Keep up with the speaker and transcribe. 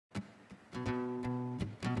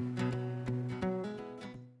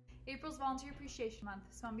Volunteer Appreciation Month,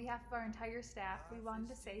 so on behalf of our entire staff, we wanted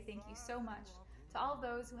to say thank you so much to all of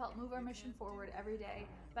those who help move our mission forward every day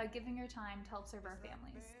by giving your time to help serve our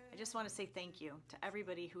families. I just want to say thank you to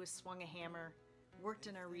everybody who has swung a hammer, worked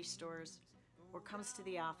in our restores, or comes to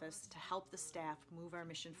the office to help the staff move our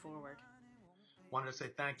mission forward. Wanted to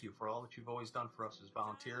say thank you for all that you've always done for us as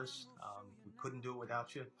volunteers. We couldn't do it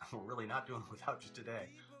without you. We're really not doing it without you today.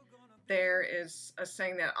 There is a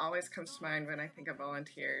saying that always comes to mind when I think of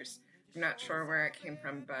volunteers. I'm not sure where it came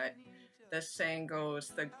from, but this saying goes,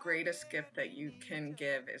 the greatest gift that you can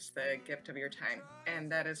give is the gift of your time.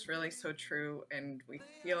 And that is really so true, and we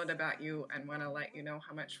feel it about you and want to let you know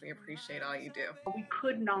how much we appreciate all you do. We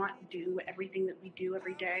could not do everything that we do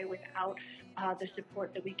every day without the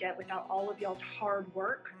support that we get, without all of y'all's hard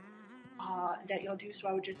work that y'all do. So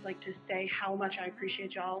I would just like to say how much I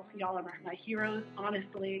appreciate y'all. Y'all are my heroes,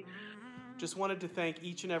 honestly. Just wanted to thank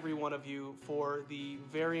each and every one of you for the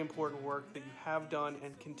very important work that you have done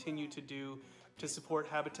and continue to do to support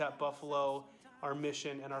Habitat Buffalo, our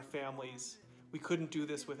mission, and our families. We couldn't do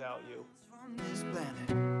this without you.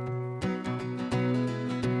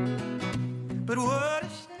 But what a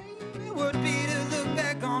shame it would be to look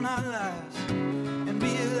back on our lives and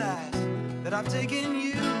realize that I've taken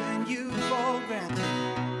you and you for granted.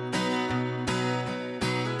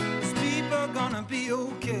 'Cause people are gonna be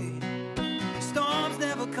okay. Storms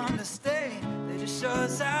never come to stay. They just show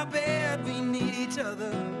us how bad we need each other.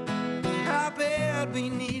 How bad we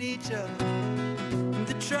need each other. And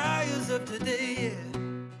the trials of today,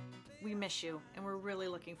 yeah. We miss you, and we're really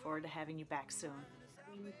looking forward to having you back soon.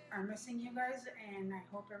 We are missing you guys, and I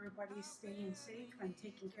hope everybody's staying safe and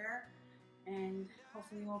taken care. And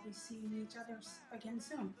hopefully we'll be seeing each other again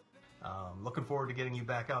soon. Looking forward to getting you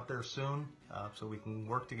back out there soon so we can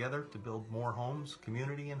work together to build more homes,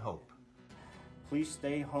 community, and hope. Please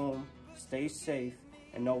stay home, stay safe,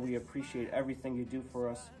 and know we appreciate everything you do for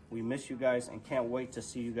us. We miss you guys and can't wait to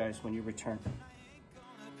see you guys when you return.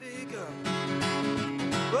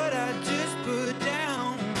 But I just put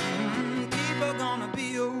down, people gonna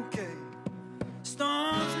be okay.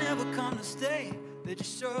 Storms never come to stay. They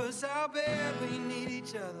just show us how bad we need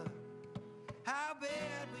each other. How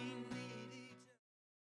bad we